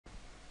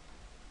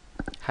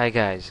Hi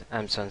guys,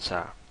 I'm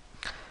Sansar.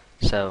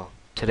 So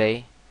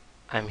today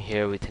I'm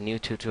here with a new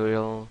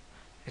tutorial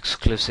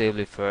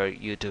exclusively for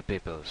YouTube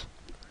peoples.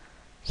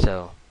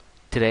 So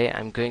today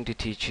I'm going to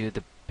teach you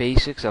the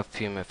basics of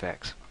Fume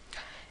FX.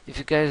 If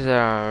you guys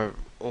are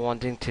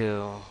wanting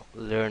to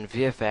learn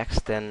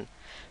VFX, then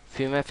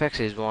Fume FX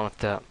is one of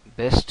the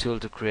best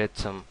tool to create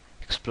some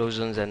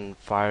explosions and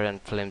fire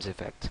and flames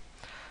effect.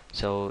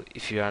 So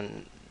if you are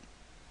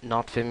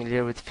not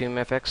familiar with Fume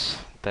FX,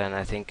 then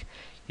I think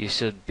you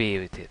should be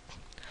with it.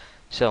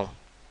 So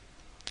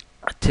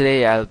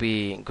today I'll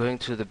be going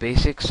through the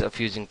basics of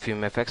using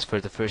Fume FX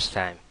for the first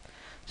time.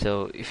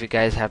 So if you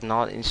guys have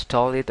not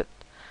installed it,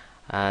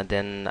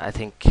 then I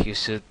think you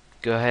should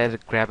go ahead,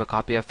 grab a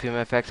copy of Fume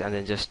FX and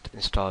then just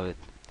install it.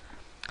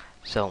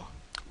 So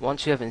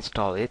once you have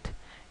installed it,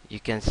 you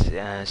can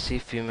see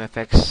Fume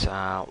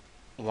FX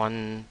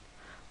one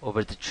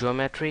over the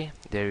geometry.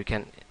 There you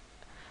can,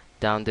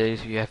 down there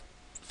you have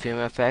Fume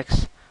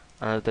FX.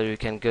 Another, you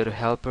can go to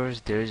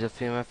helpers. There is a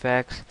Fume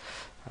FX.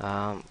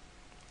 Um,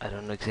 I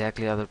don't know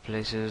exactly other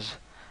places.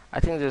 I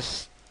think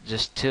there's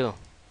just two.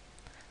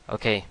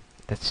 Okay,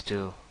 that's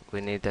two. We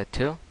need that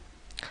too.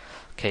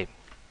 Okay,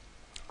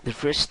 the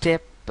first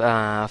step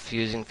of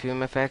using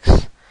Fume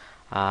FX,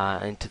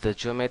 into the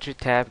geometry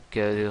tab,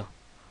 go to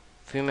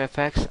Fume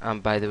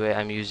FX. By the way,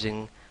 I'm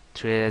using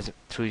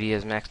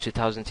 3ds Max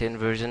 2010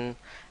 version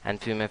and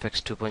Fume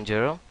FX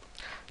 2.0.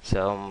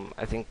 So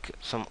I think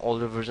some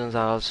older versions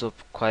are also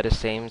quite the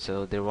same,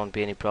 so there won't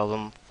be any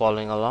problem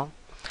following along.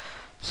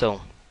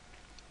 So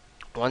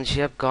once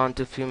you have gone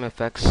to Fume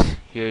FX,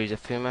 here is a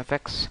Fume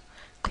FX.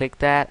 Click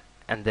that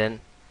and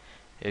then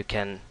you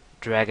can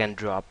drag and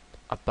drop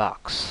a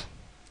box.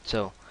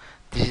 So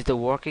this is the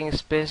working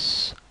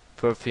space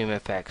for Fume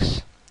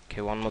FX.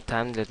 Okay, one more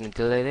time, let me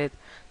delete it.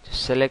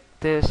 Just select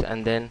this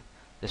and then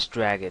just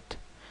drag it.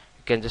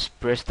 You can just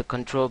press the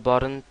control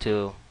button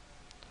to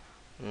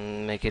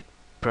make it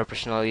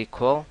proportionally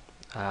equal,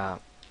 and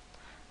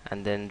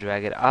then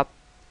drag it up.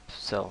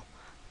 So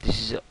this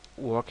is a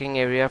working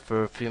area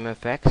for Fume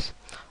FX.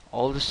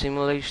 All the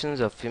simulations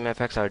of Fume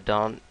FX are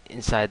done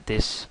inside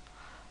this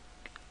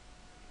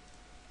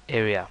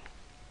area.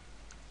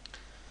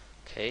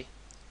 Okay,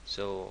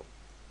 so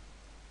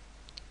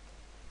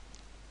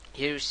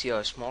here you see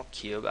a small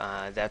cube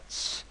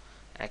that's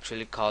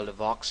actually called a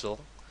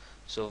voxel.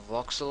 So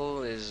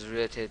voxel is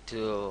related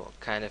to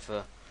kind of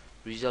a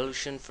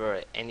resolution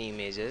for any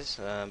images,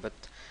 but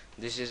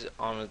this is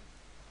on a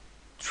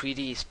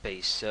 3D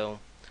space. So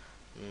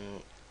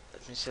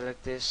let me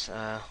select this.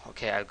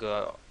 Okay, I'll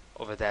go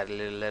over that a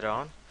little later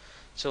on.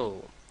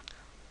 So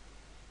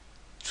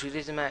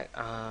Fume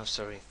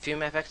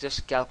FX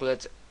just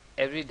calculates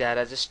every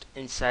data just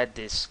inside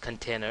this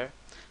container.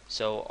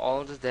 So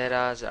all the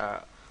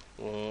data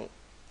will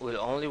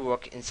only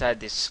work inside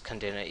this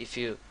container. If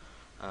you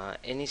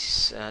any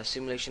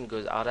simulation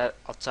goes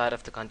outside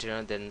of the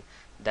container, then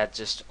that's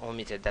just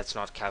omitted, that's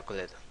not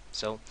calculated.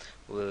 So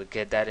we'll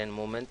get that in a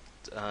moment.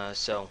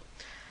 So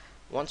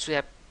once we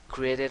have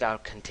created our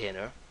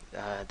container,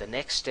 the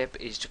next step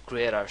is to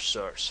create our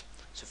source.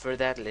 So for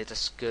that, let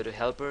us go to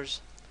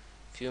helpers,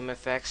 Fume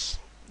FX.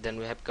 Then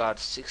we have got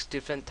 6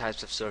 different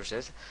types of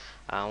sources.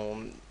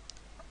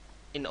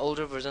 In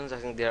older versions, I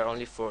think there are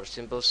only 4: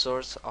 simple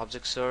source,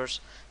 object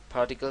source,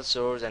 particle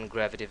source, and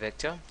gravity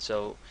vector.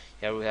 So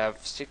here we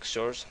have 6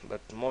 sources,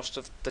 but most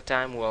of the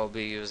time we'll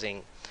be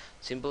using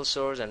simple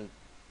source and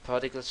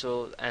particle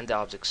source and the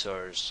object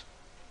source.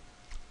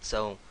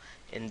 So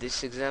in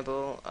this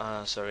example,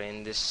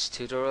 in this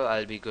tutorial,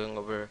 I'll be going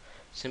over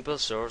simple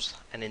source,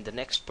 and in the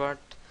next part,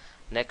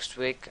 next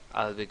week,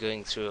 I'll be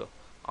going through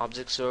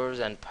object source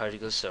and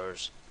particle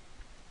source.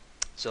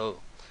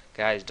 So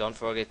guys, don't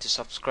forget to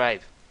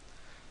subscribe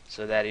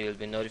so that you will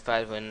be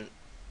notified when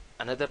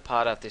another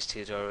part of this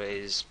tutorial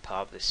is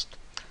published.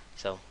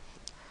 So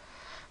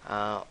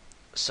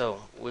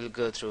we'll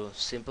go through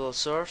simple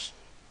source.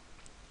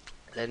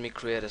 Let me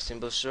create a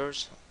simple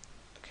source.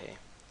 Okay,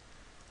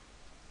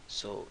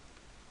 so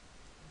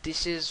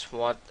this is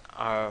what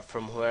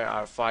from where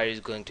our fire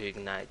is going to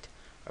ignite.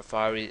 Our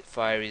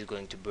fire is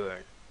going to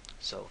burn.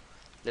 So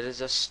let us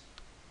just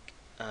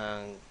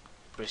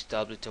press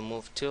W to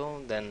move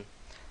to, then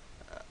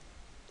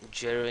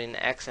zero in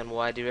X and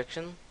Y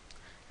direction,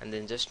 and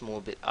then just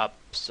move it up.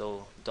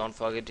 So don't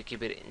forget to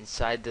keep it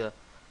inside the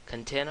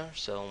container.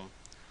 So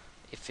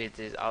if it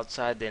is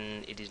outside,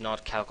 then it is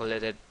not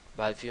calculated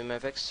by Fume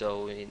FX,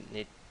 so we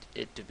need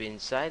it to be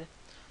inside.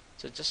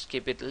 So just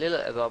keep it a little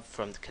above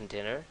from the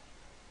container.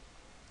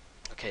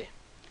 Okay.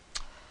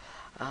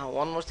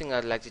 One more thing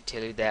I'd like to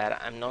tell you, that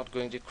I'm not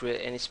going to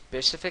create any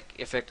specific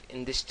effect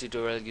in this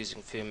tutorial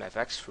using Fume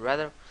FX.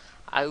 Rather,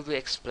 I will be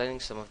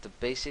explaining some of the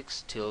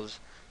basics tools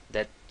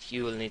that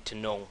you will need to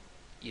know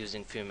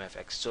using Fume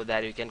FX, so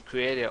that you can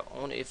create your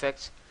own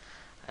effects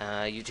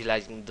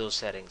utilizing those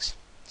settings.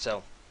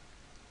 So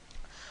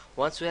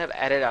once we have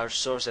added our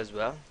source as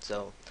well,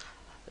 so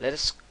let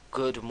us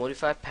go to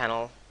modify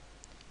panel,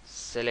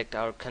 select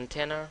our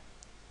container,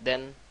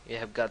 then you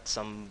have got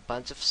some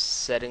bunch of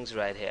settings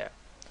right here.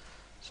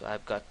 So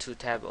I've got two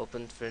tabs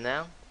open for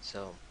now.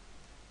 So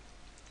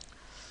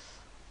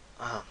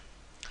uh,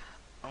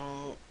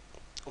 um,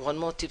 one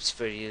more tips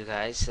for you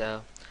guys.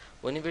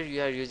 Whenever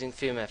you are using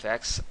Fume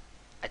FX,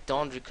 I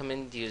don't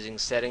recommend using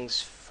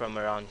settings from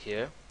around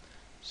here.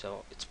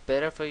 So it's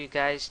better for you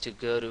guys to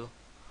go to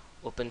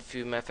open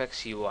Fume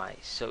FX UI.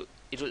 So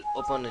it will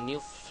open a new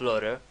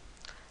folder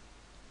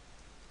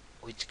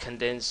which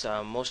contains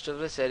most of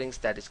the settings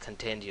that is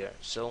contained here.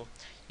 So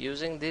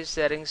using these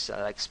settings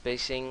like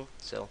spacing,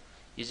 so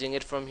using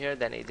it from here,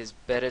 then it is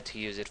better to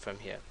use it from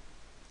here.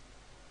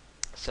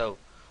 So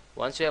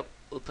once we have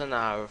opened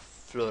our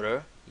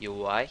folder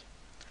UI,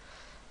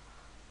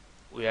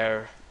 we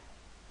are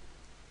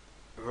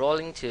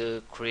rolling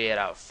to create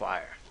our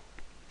fire.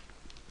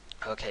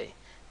 Okay,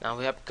 now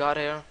we have got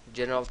here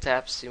general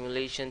tab,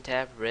 simulation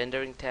tab,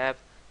 rendering tab,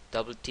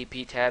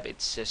 WTP tab,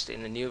 it's just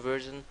in a new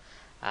version,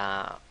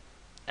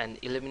 and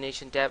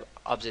illumination tab,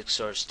 object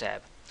source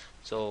tab.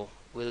 So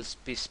we'll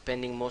be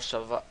spending most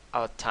of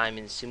our time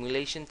in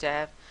simulation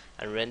tab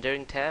and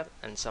rendering tab,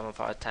 and some of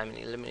our time in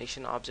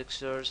illumination object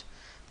source.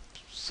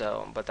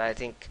 So but I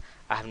think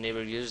I have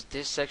never used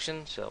this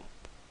section, so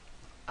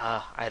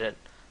I don't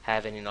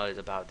have any knowledge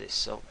about this.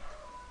 So,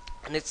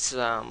 and it's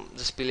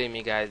just believe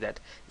me guys that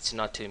it's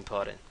not too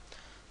important.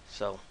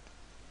 So,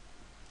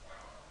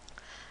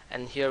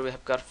 and here we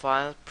have got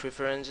file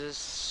preferences,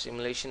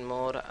 simulation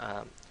mode,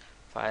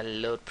 file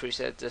load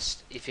preset.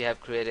 Just if you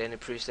have created any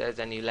presets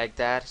and you like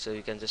that, so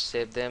you can just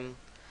save them.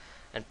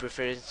 And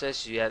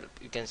preferences, you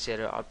can set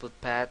your output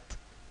path,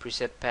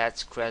 preset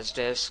paths, crash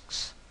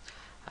disks,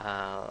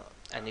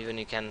 and even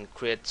you can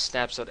create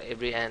snapshot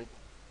every and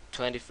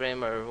 20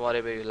 frame or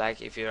whatever you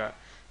like if you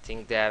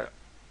think that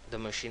the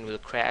machine will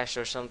crash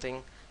or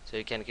something. So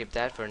you can keep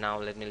that. For now,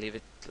 let me leave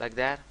it like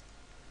that.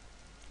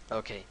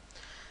 Okay,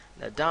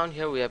 now down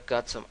here we have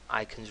got some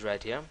icons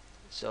right here.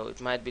 So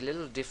it might be a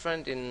little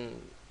different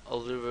in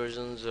older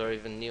versions or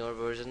even newer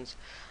versions,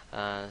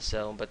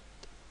 but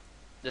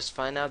just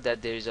find out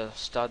that there is a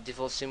start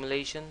default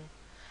simulation,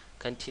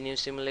 continue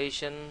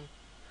simulation,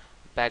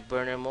 back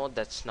burner mode,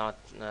 that's not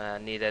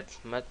needed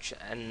much,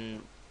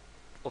 and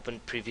open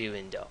preview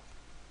window.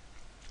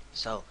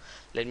 So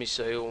let me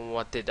show you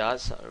what it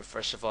does.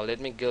 First of all,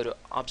 let me go to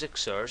object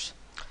source.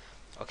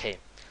 Okay,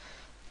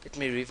 let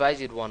me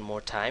revise it one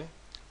more time.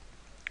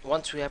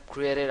 Once we have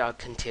created our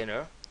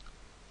container,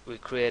 we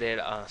created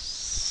a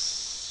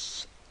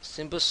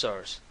simple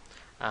source.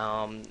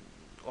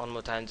 One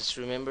more time, just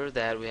remember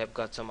that we have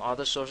got some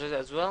other sources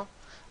as well,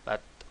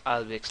 but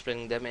I'll be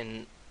explaining them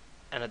in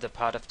another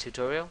part of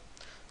tutorial.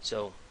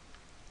 So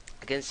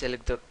again,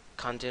 select the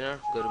container,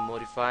 go to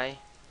modify.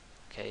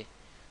 Okay,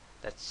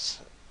 that's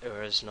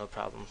errors, no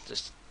problem,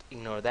 just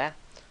ignore that.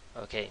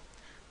 Okay,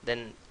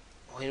 then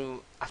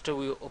after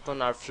we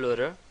open our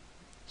folder,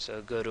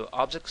 so go to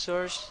object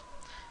source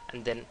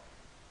and then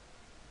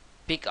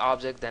pick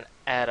object, then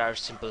add our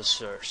simple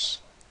source.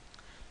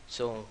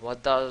 So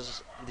what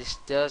this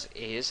does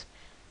is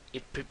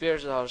it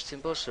prepares our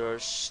simple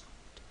source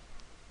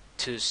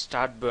to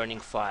start burning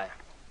fire.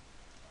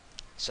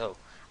 So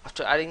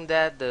after adding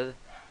that, the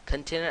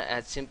container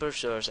adds simple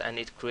source and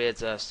it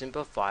creates a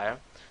simple fire.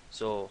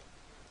 So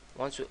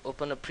once we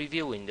open a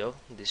preview window,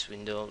 this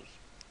window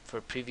for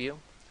preview,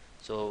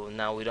 so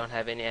now we don't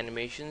have any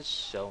animations.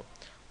 So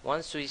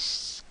once we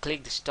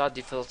click the start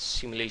default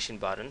simulation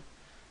button,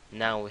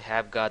 now we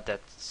have got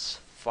that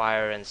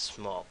fire and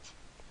smoke.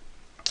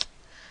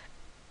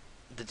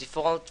 The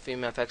default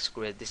Fume FX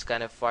creates this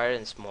kind of fire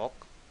and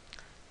smoke.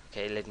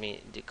 Okay, let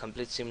me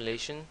complete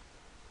simulation.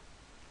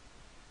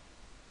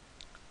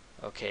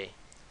 Okay,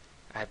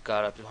 I've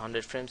got up to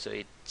 100 frames, so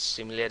it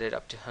simulated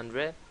up to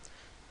 100.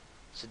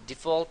 So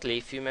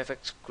defaultly Fume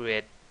FX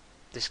create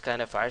this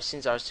kind of fire.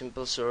 Since our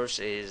simple source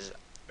is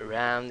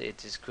round,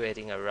 it is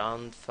creating a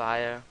round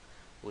fire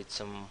with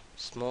some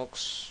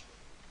smokes.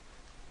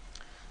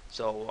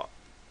 So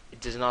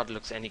it does not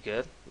look any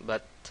good,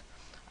 but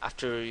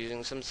after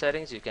using some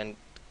settings you can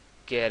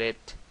get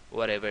it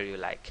whatever you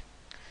like.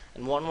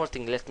 And one more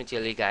thing, let me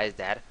tell you guys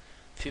that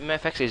Fume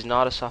FX is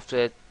not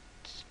a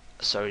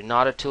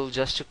not a tool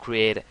just to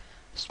create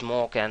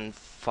smoke and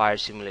fire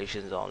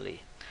simulations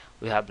only.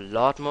 We have a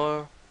lot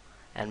more,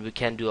 and we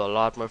can do a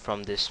lot more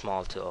from this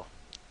small tool.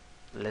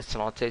 Let's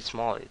not say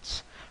small,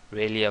 it's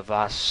really a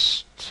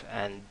vast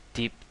and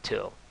deep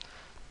tool.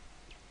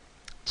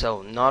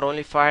 So not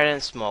only fire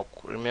and smoke,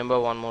 remember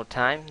one more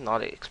time,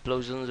 not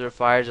explosions or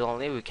fires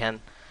only, we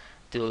can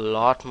do a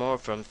lot more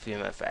from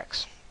Fume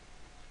FX.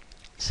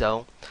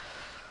 So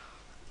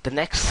the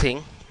next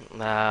thing,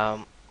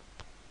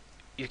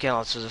 you can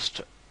also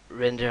just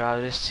render out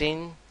a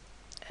scene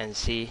and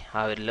see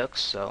how it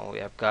looks. So we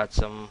have got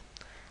some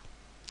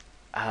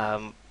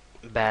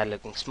bad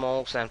looking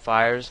smokes and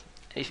fires.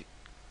 If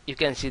you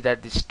can see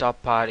that this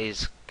top part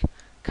is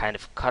kind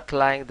of cut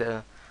like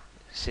the,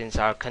 since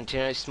our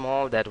container is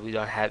small, that we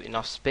don't have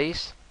enough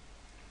space.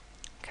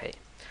 Okay,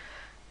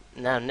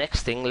 now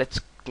next thing, let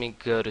me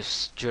go to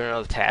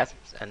general tab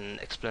and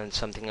explain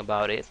something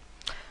about it.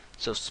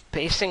 So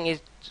spacing is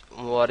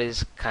what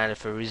is kind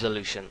of a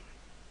resolution.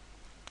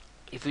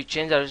 if we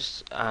change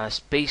our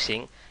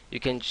spacing, you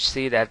can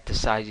see that the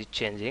size is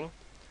changing.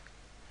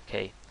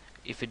 Okay,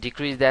 if we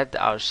decrease that,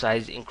 our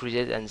size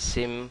increases, and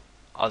sim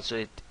also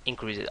it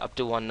increases up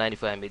to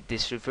 195 MB.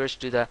 This refers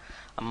to the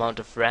amount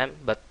of RAM,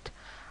 but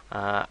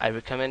I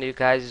recommend you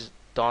guys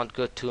don't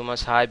go too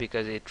much high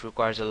because it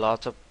requires a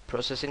lot of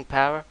processing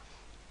power.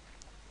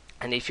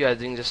 And if you are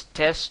doing just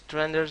test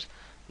renders,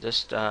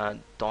 just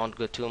don't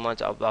go too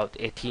much, about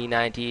 80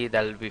 90,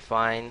 that will be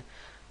fine.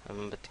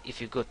 But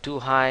if you go too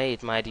high,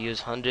 it might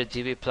use 100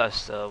 GB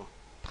plus, so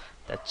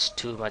that's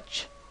too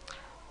much.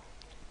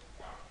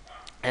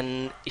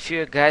 And if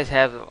you guys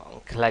have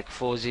like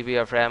 4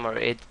 GB of RAM or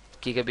 8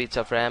 gigabits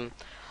of RAM,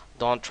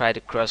 don't try to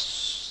cross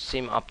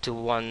sim up to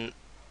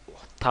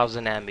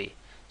 1000 MB.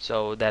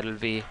 So that will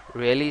be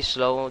really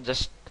slow.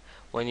 Just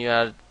when you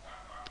are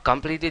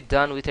completely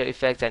done with your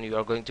effects and you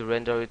are going to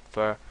render it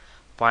for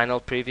final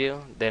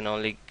preview, then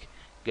only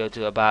go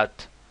to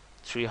about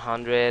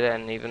 300,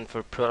 and even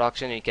for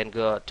production you can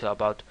go to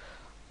about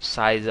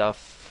size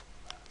of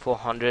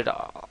 400,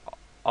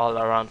 all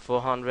around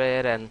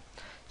 400, and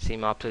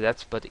sim up to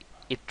that, but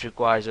it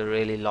requires a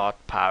really lot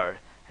power.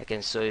 I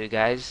can show you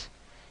guys.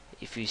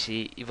 If you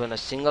see, even a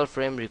single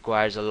frame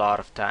requires a lot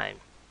of time.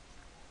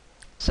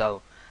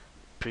 So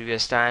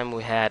previous time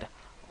we had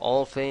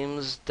all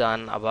frames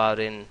done about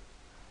in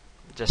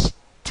just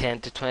 10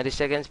 to 20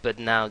 seconds, but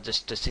now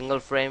just a single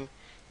frame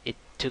it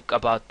took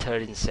about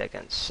 13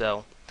 seconds.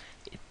 So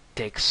it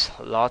takes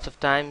a lot of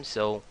time,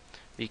 so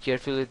be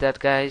careful with that,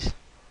 guys.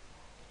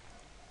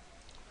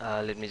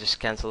 Let me just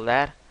cancel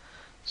that.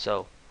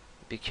 So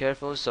be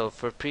careful. So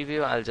for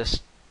preview I'll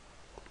just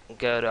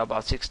go to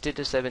about 60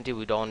 to 70.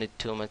 We don't need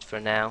too much for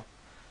now.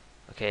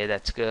 Okay,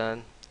 that's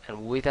good.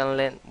 And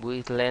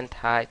width, length,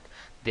 height,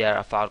 they are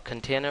of our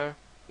container.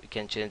 We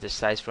can change the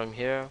size from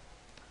here.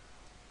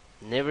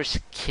 Never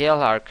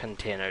scale our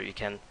container. You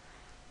can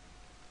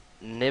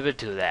never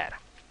do that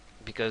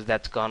because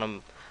that's gonna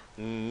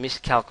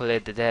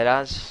miscalculate the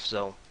data.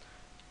 So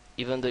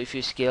even though if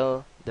you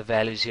scale, the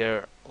values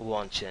here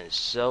won't change.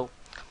 So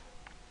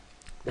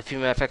the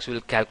Fume FX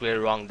will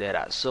calculate wrong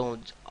data. So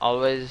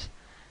always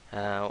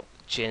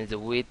change the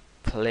width,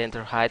 length,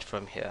 or height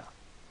from here.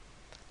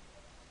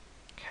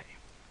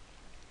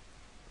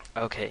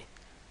 Okay.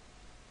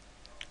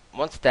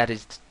 Once that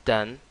is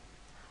done,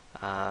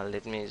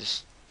 let me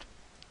just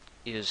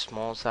use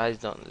small size.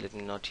 Don't let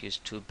me not use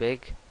too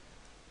big.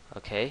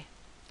 Okay.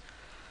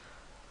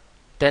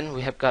 Then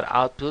we have got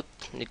output.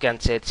 You can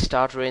set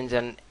start range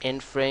and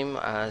end frame.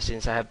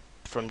 Since I have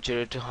from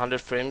 0 to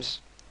 100 frames,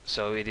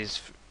 so it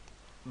is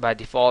by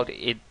default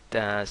it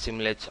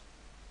simulates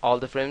all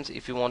the frames.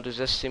 If you want to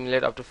just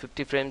simulate up to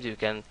 50 frames, you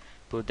can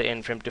put the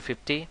end frame to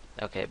 50.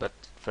 Okay, but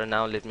for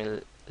now let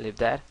me leave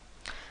that.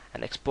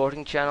 And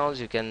exporting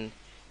channels, you can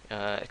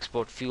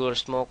export fuel or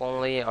smoke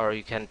only, or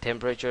you can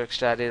temperature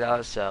extract it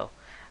out. So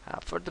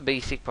for the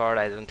basic part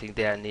I don't think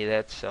they are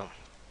needed. So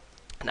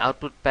an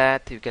output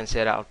path, you can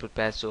set output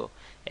path, so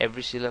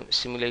every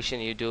simulation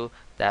you do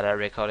that are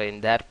recorded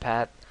in that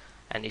path,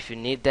 and if you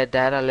need that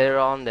data later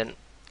on, then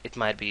it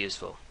might be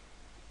useful.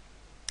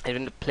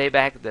 Even the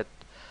playback, that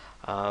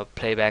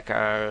playback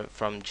are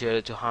from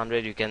 0 to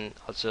 100, you can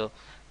also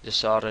just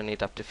shorten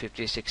it up to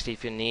 50 60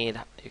 if you need.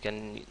 You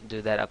can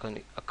do that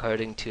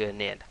according to your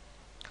need.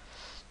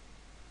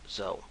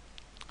 So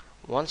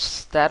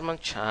once that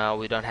much,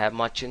 we don't have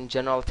much in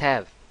general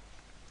tab.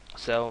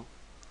 So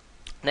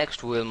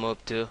next we'll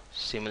move to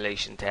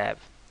simulation tab.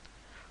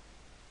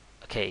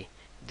 Okay,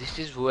 this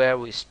is where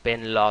we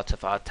spend lots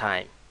of our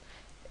time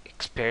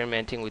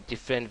experimenting with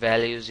different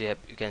values. You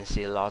can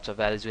see lots of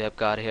values we have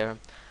got here,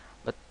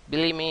 but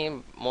believe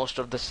me, most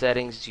of the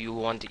settings you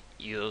want to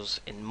use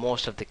in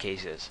most of the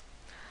cases.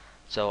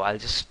 So I'll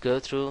just go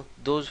through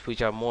those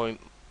which are more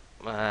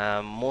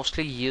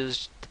mostly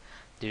used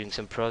during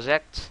some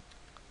projects.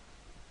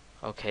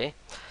 Okay,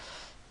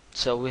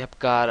 so we have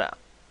got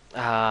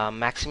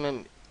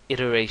maximum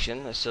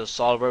iteration. So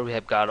solver, we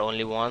have got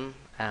only one.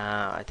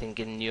 I think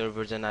in newer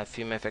version of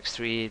Fume FX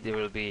 3 there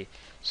will be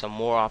some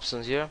more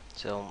options here.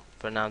 So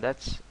for now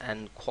that's,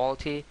 and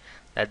quality,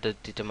 that does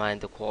determine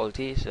the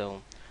quality.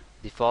 So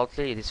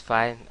defaultly it is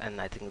 5, and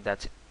I think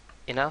that's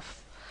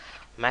enough.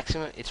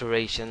 Maximum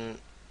iteration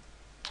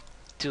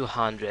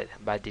 200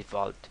 by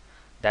default.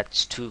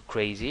 That's too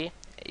crazy.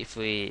 If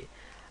we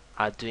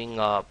are doing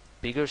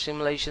bigger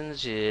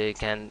simulations, you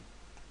can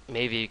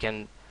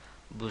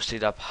boost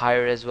it up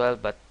higher as well,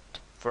 but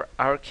for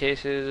our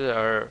cases,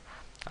 or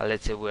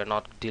let's say we're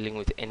not dealing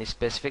with any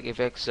specific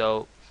effects,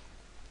 so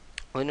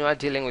when you are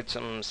dealing with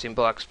some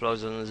simple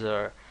explosions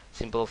or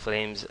simple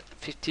flames,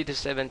 50 to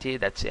 70,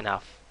 that's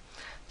enough.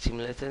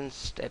 Simulation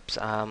steps,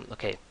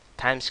 okay,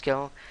 time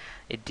scale,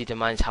 it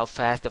determines how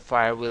fast the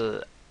fire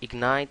will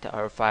ignite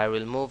or fire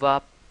will move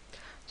up.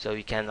 So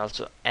you can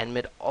also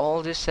animate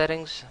all these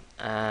settings.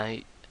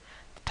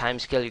 Time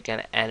scale, you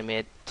can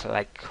animate,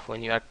 like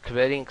when you are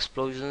creating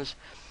explosions,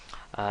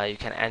 you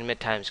can animate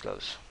time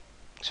scales.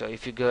 So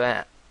if you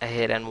go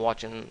ahead and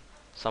watching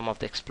some of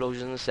the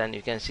explosions, and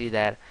you can see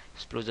that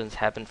explosions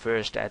happen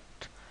first at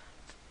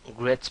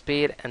great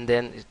speed, and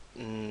then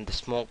the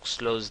smoke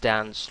slows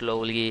down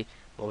slowly,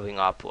 moving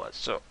upwards.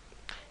 So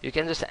you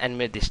can just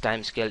animate this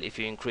time scale. If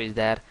you increase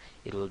that,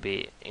 it will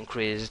be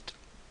increased,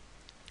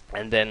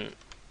 and then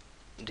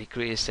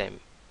decrease. Same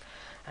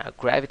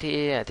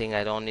gravity, I think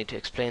I don't need to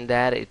explain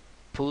that. It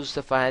pulls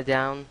the fire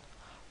down.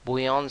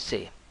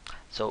 Buoyancy,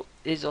 so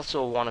is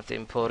also one of the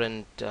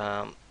important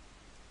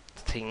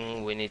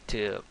thing we need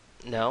to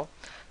know.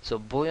 So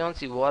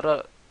buoyancy,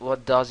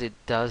 what does it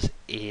does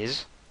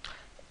is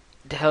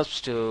it helps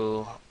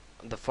to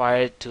the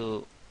fire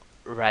to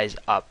rise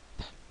up.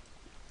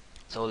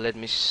 So let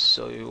me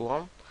show you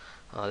one.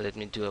 Let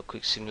me do a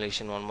quick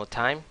simulation one more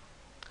time.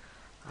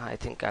 I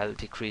think I'll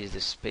decrease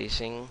the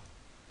spacing.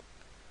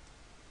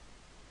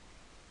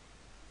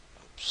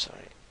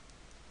 Sorry,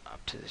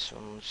 up to this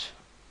much,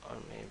 or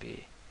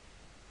maybe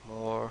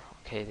more.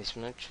 Okay, this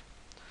much,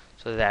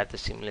 so that the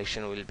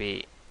simulation will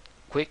be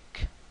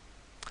quick.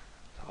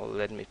 So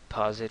let me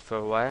pause it for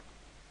a while.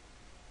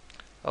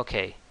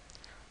 Okay,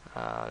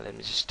 let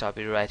me just stop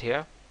it right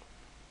here.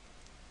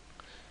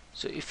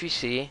 So if you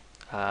see,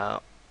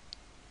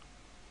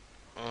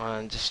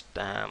 just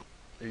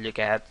look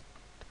at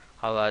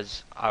how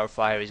as our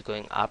fire is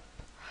going up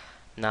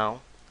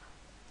now.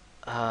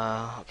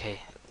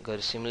 Okay, go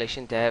to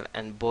simulation tab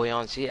and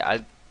buoyancy.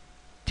 I'll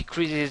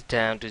decrease it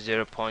down to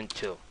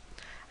 0.2,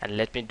 and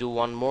let me do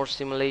one more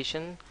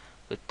simulation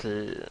with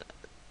let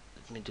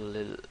me do a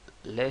little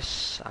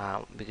less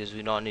because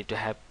we don't need to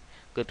have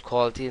good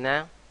quality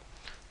now.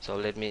 So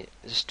let me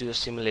just do a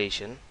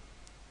simulation,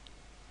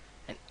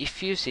 and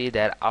if you see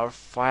that our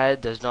fire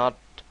does not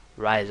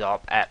rise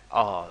up at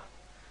all,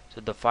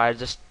 so the fire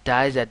just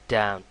dies at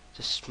down.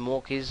 The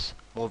smoke is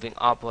moving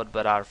upward,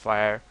 but our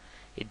fire,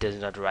 it does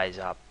not rise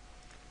up.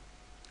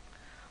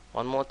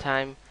 One more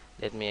time,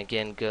 let me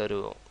again go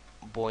to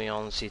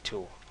buoyancy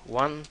to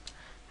 1,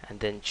 and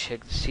then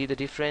see the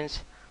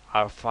difference.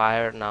 Our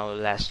fire now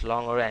lasts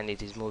longer and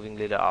it is moving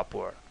little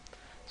upward.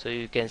 So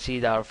you can see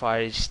that our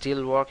fire is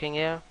still working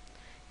here,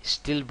 it's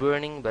still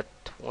burning, but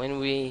when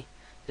we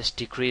just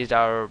decreased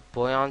our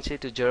buoyancy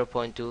to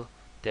 0.2,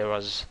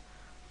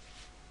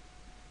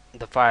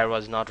 the fire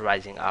was not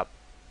rising up.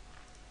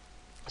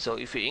 So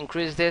if we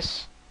increase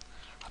this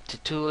up to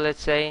 2,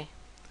 let's say,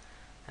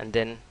 and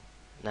then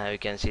now you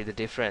can see the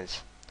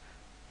difference.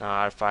 Now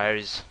our fire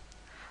is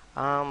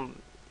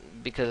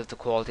because of the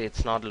quality,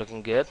 it's not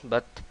looking good,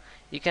 but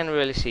you can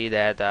really see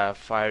that our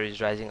fire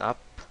is rising up.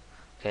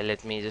 Okay,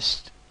 let me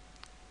just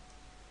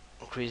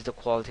increase the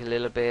quality a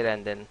little bit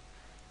and then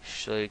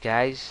show you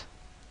guys.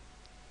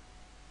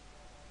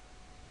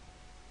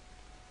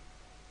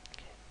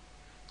 Okay.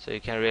 So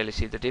you can really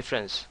see the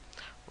difference.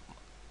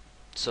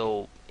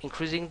 So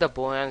increasing the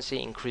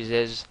buoyancy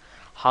increases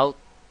how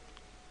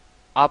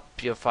up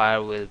your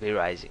fire will be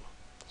rising.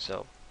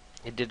 So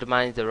it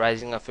determines the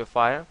rising of your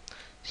fire.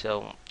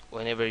 So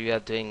whenever you are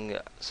doing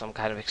some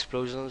kind of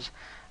explosions,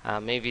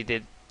 maybe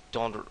they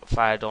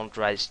fire don't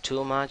rise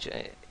too much.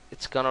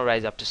 It's gonna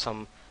rise up to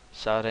some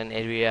certain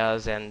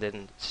areas, and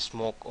then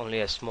only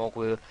a smoke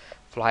will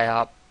fly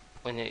up.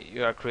 When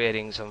you are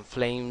creating some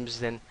flames,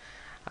 then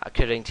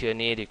according to your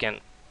need, you can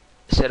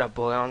set up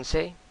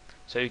buoyancy.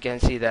 So you can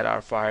see that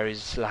our fire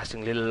is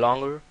lasting a little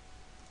longer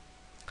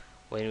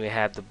when we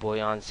have the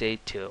buoyancy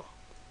too.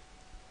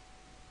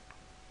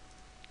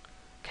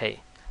 Okay,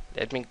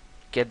 let me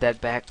get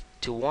that back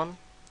to 1,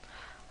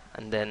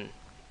 and then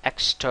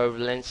X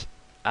turbulence,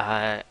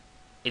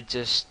 it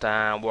just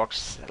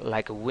works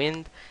like a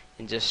wind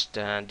and just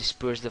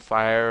disperse the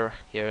fire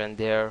here and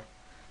there,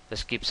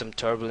 just keep some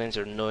turbulence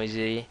or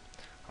noisy.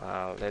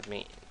 Let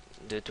me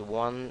do it to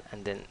 1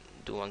 and then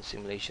do one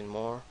simulation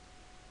more.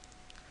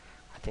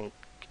 I think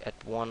at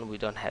 1 we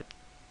don't have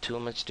too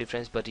much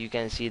difference, but you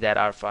can see that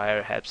our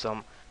fire has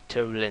some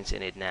turbulence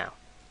in it now,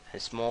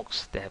 and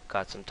smokes, they have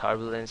got some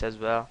turbulence as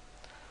well.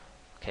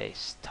 Okay,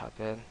 stop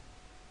it.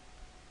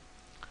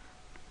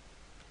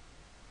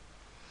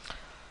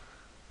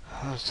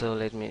 So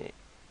let me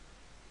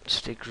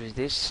just decrease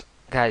this.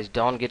 Guys,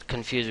 don't get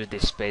confused with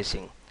this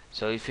spacing.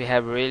 So if you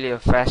have really a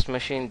fast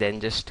machine, then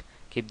just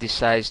keep this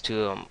size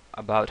to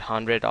about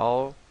 100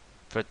 all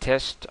for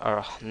test,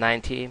 or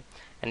 90,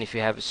 and if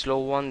you have a slow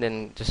one,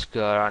 then just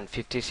go around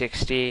 50,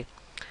 60,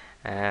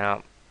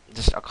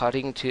 just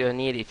according to your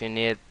need. If you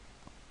need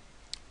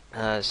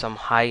some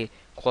high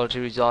quality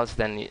results,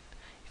 then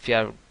if you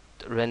are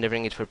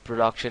rendering it for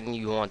production,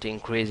 you want to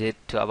increase it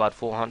to about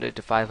 400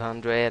 to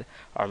 500,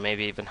 or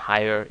maybe even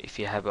higher if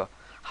you have a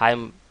high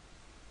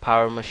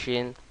power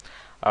machine,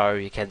 or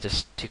you can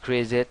just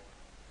decrease it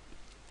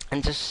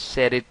and just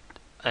set it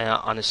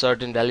on a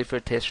certain value for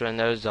test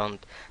runners.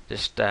 Don't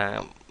just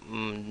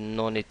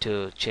no need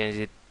to change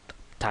it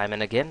time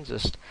and again.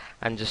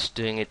 I'm just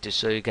doing it to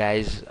show you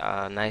guys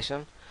nice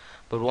one.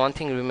 But one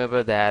thing,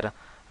 remember that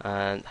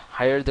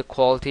higher the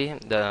quality,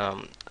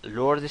 the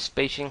lower the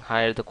spacing,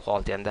 higher the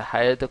quality, and the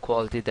higher the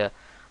quality, the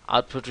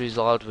output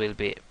result will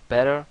be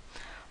better,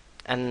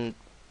 and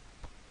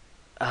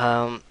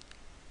the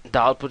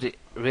output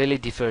really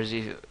differs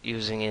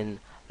using in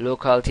low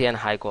quality and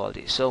high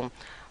quality. So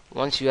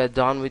once you are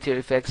done with your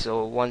effects,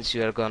 or once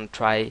you are going to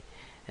try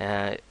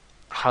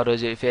how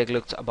does your effect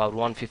looks about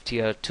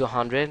 150 or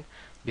 200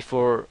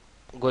 before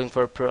going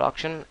for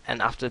production,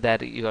 and after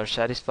that you are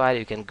satisfied,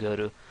 you can go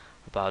to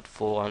about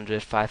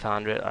 400,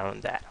 500,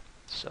 around that.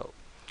 So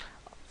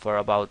for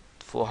about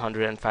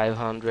 400 and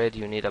 500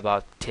 you need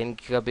about 10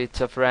 gigabits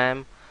of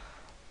RAM,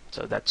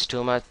 so that's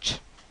too much.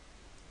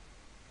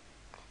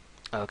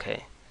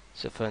 Okay,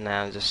 so for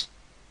now just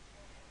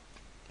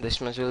this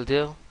much will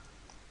do.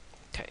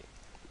 Okay,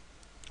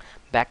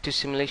 back to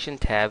simulation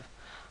tab.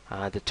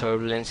 The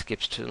turbulence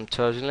gives some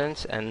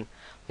turbulence, and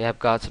we have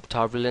got some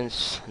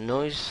turbulence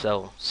noise,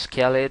 so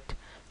scale it,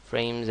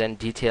 frames and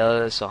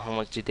details, so how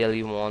much detail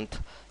you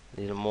want,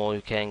 a little more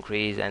you can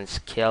increase, and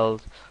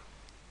scale.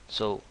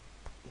 So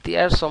they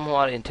are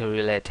somewhat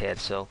interrelated,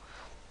 so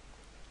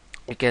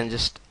you can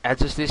just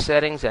adjust these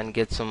settings and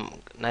get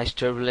some nice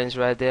turbulence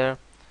right there.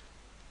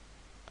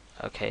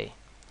 Okay,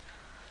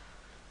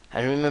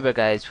 and remember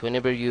guys,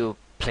 whenever you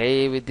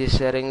play with these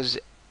settings,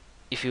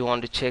 if you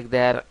want to check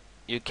that,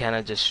 you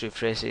cannot just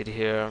refresh it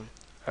here.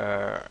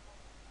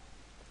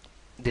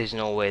 There's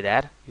no way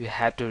that you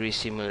have to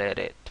resimulate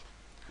it.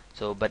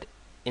 So but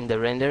in the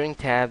rendering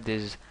tab,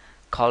 these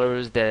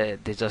colors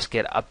that they just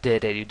get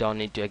updated, you don't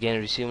need to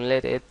again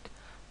resimulate it.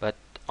 But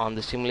on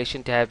the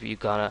simulation tab, you're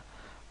gonna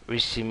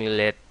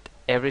resimulate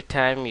every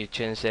time you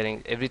change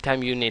settings, every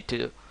time you need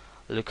to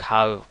look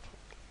how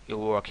your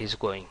work is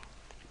going.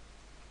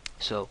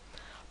 So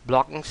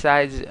blocking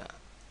size,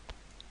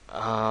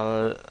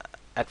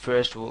 at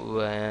first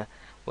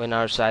when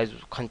our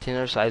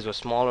container size was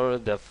smaller,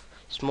 the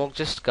smoke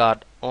just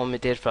got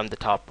omitted from the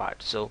top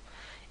part. So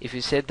if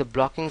you set the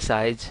blocking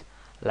size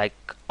like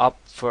up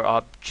for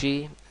up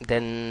G,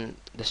 then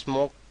the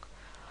smoke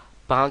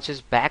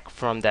bounces back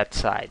from that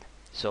side,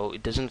 so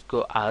it doesn't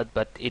go out,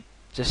 but it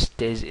just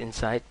stays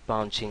inside,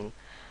 bouncing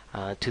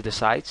to the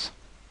sides.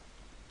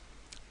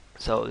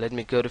 So let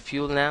me go to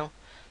fuel now.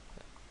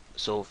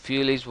 So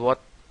fuel is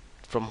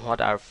from what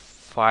our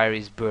fire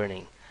is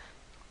burning.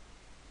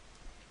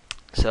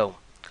 So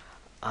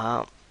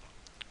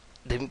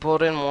the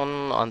important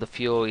one on the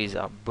fuel is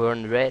our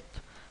burn rate.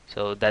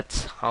 So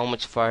that's how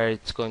much fire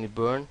it's going to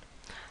burn.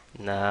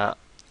 How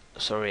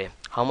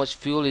much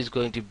fuel is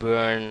going to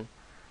burn.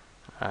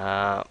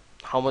 How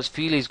much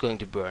fuel is going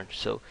to burn.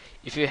 So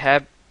if you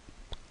have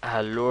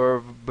a lower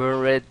burn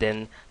rate,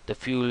 then the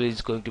fuel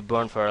is going to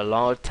burn for a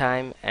longer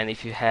time, and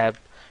if you have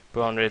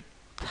burn rate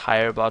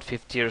higher, about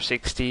 50 or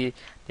 60,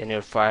 then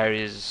your fire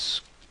is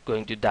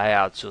going to die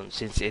out soon,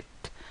 since it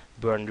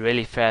burned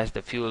really fast.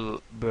 The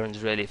fuel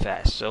burns really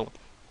fast. So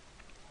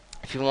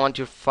if you want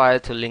your fire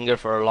to linger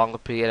for a longer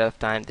period of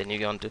time, then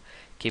you want to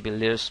keep it a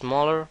little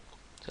smaller.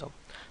 So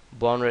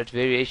burn rate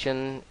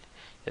variation,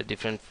 the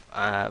different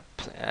fire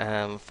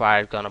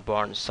gonna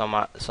burn.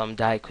 Some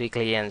die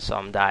quickly and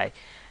some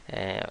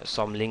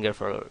linger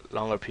for a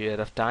longer period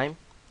of time.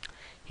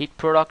 Heat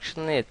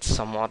production, it's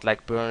somewhat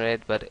like burn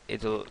rate, but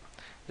it'll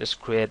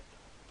just create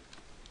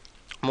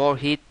more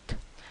heat.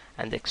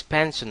 And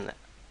expansion,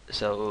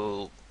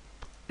 so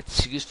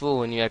it's useful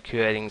when you are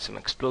creating some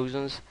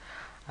explosions.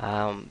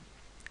 And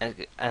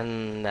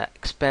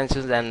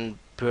expansions and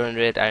burn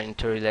rate are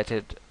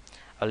interrelated,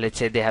 or let's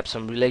say they have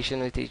some relation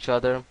with each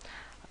other.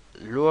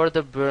 Lower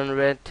the burn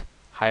rate,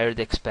 higher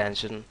the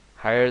expansion.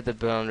 Higher the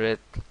burn rate,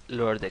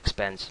 lower the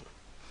expansion.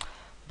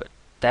 But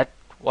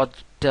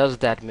what does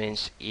that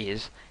means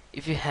is,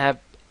 if you have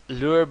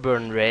lower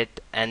burn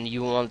rate and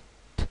you want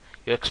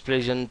your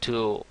explosion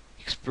to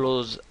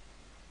explode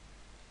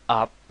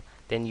up,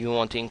 then you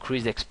want to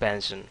increase the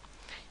expansion.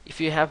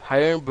 If you have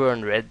higher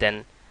burn rate,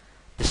 then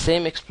the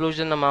same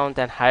explosion amount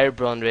and higher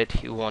burn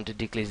rate, you want to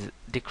decrease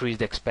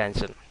the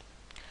expansion.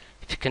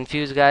 If you're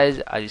confused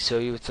guys, I'll show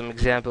you with some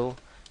example.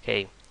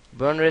 Okay,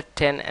 burn rate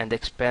 10 and the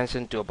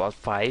expansion to about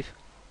 5.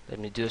 Let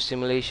me do a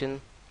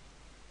simulation.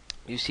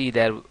 You see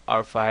that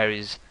our fire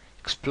is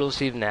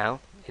explosive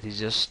now. It is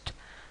just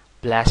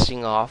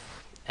blasting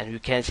off, and you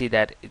can see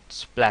that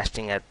it's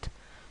blasting at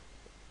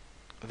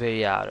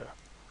very outer.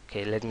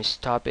 Okay, let me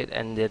stop it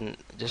and then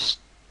just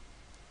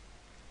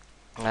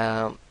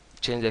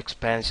change the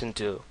expansion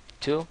to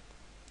 2,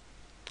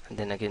 and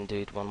then again do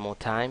it one more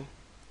time.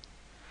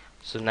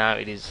 So now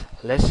it is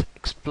less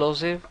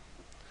explosive,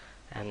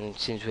 and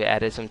since we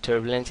added some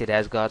turbulence, it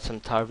has got some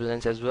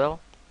turbulence as well.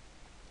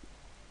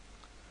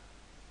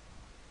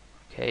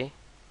 Okay,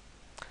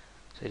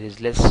 so it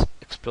is less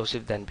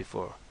explosive than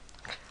before.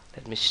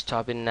 Let me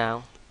stop it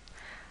now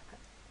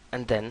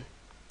and then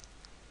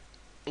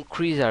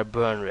increase our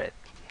burn rate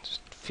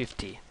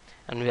 50,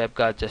 and we have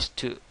got just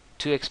two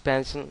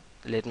expansion.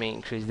 Let me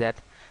increase that.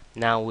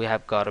 Now we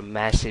have got a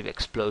massive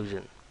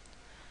explosion.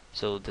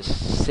 So the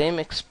same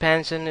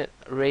expansion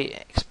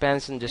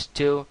just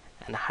 2,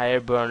 and higher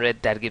burn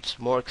rate, that gives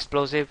more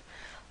explosive.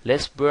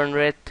 Less burn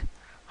rate,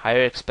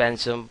 higher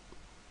expansion,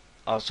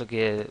 also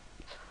give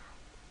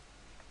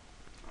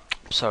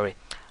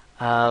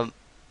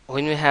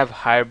when we have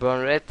higher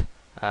burn rate,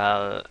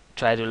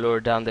 try to lower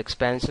down the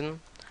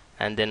expansion,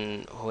 and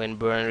then when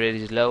burn rate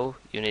is low,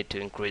 you need to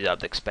increase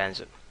up the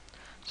expansion.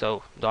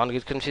 So don't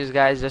get confused,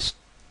 guys. Just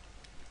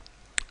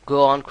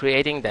go on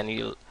creating, then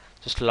you'll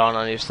just learn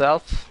on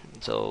yourself.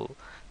 So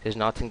there's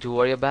nothing to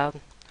worry about.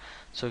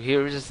 So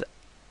here is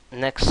the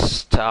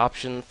next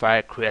option: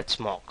 fire create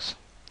smokes.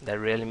 That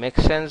really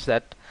makes sense,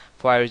 that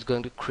fire is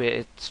going to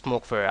create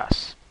smoke for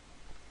us.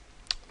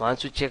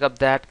 Once we check up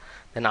that,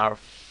 then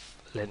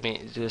let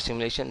me do a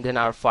simulation. Then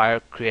our fire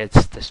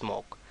creates the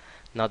smoke.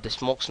 Now the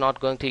smoke's not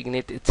going to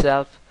ignite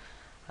itself,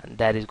 and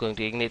that is going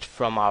to ignite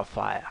from our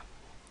fire.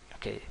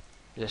 Okay,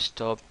 just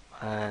stop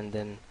and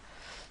then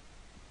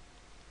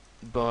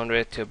burn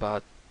rate to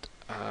about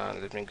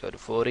let me go to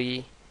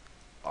 40,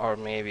 or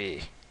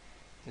maybe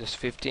just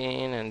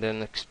 15, and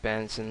then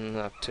expansion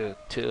up to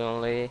 2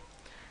 only,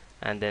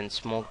 and then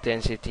smoke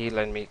density,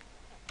 let me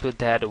put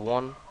that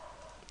 1,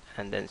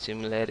 and then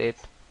simulate it.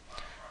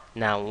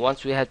 Now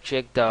once we have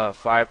checked the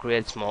fire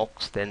create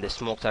smokes, then the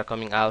smokes are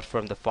coming out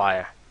from the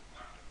fire.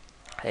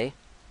 Okay,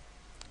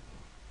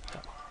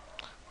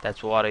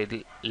 that's what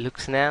it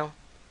looks now.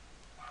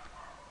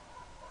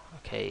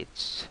 Okay,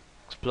 it's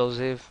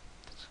explosive.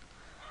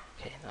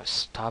 Okay, now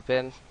stop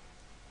it.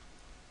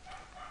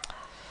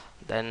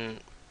 Then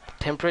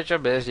temperature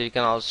based, you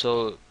can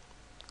also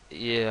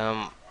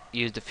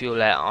use the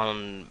fuel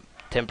on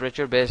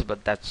temperature based,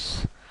 but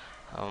that's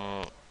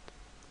a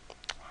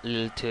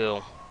little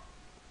too,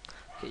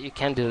 you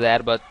can do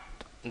that, but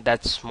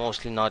that's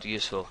mostly not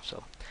useful.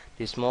 So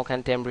the smoke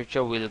and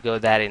temperature, will go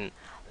that in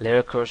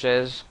later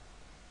courses.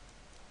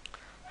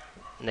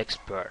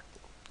 Next part.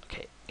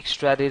 Okay,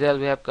 extra detail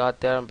we have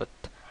got there, but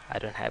I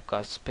don't have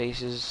got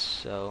spaces,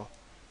 so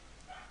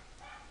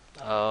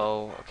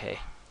okay,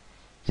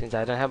 since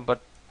I don't have,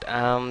 but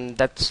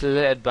that's a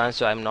little advanced,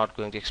 so I'm not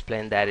going to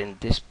explain that in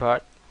this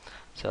part.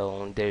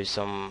 So there's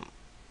some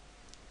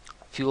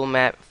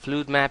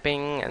fluid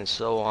mapping and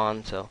so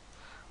on, so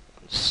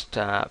just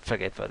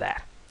forget for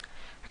that.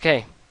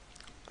 Okay,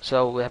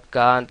 so we have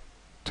got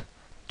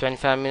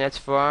 25 minutes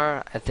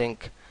for, I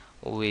think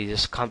we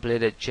just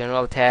completed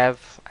general tab.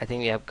 I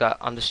think we have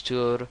got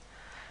understood,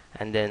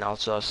 and then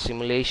also a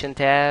simulation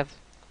tab.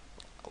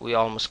 We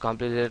almost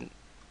completed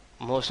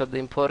most of the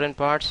important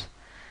parts.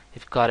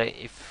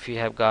 If you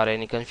have got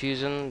any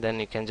confusion, then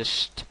you can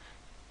just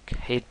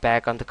hit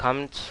back on the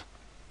comments.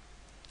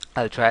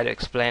 I'll try to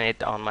explain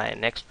it on my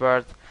next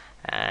part,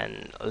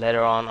 and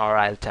later on, or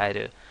I'll try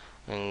to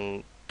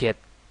get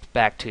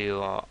back to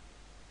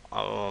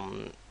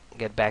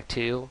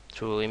you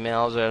through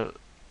emails or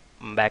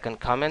back in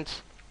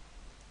comments.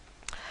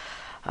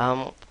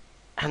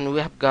 And we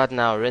have got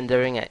now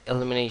rendering,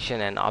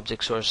 illumination, and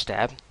object source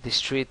tab.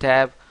 These 3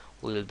 tab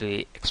we'll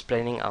be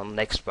explaining on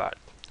next part.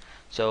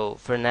 So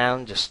for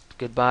now, just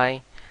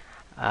goodbye.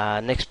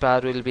 Next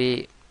part will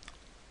be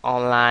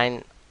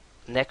online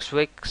next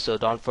week, so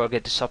don't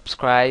forget to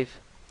subscribe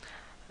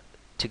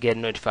to get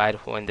notified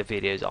when the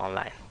video is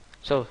online.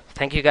 So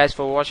thank you guys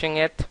for watching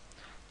it.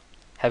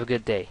 Have a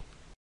good day.